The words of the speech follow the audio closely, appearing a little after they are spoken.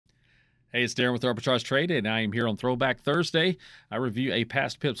Hey, it's Darren with Arbitrage Trade, and I am here on Throwback Thursday. I review a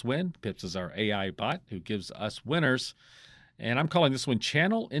past Pips win. Pips is our AI bot who gives us winners, and I'm calling this one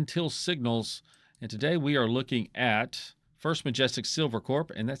Channel Until Signals. And today we are looking at First Majestic Silver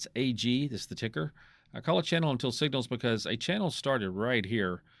Corp, and that's AG. This is the ticker. I call it Channel Until Signals because a channel started right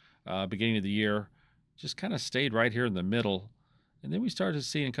here, beginning of the year, just kind of stayed right here in the middle, and then we started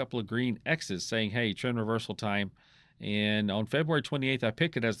seeing a couple of green X's saying, "Hey, trend reversal time." And on February 28th, I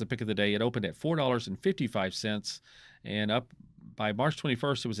picked it as the pick of the day. It opened at $4.55, and up by March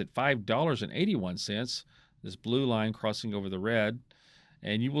 21st, it was at $5.81. This blue line crossing over the red.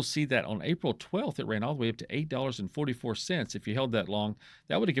 And you will see that on April 12th, it ran all the way up to $8.44. If you held that long,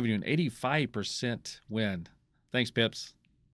 that would have given you an 85% win. Thanks, Pips.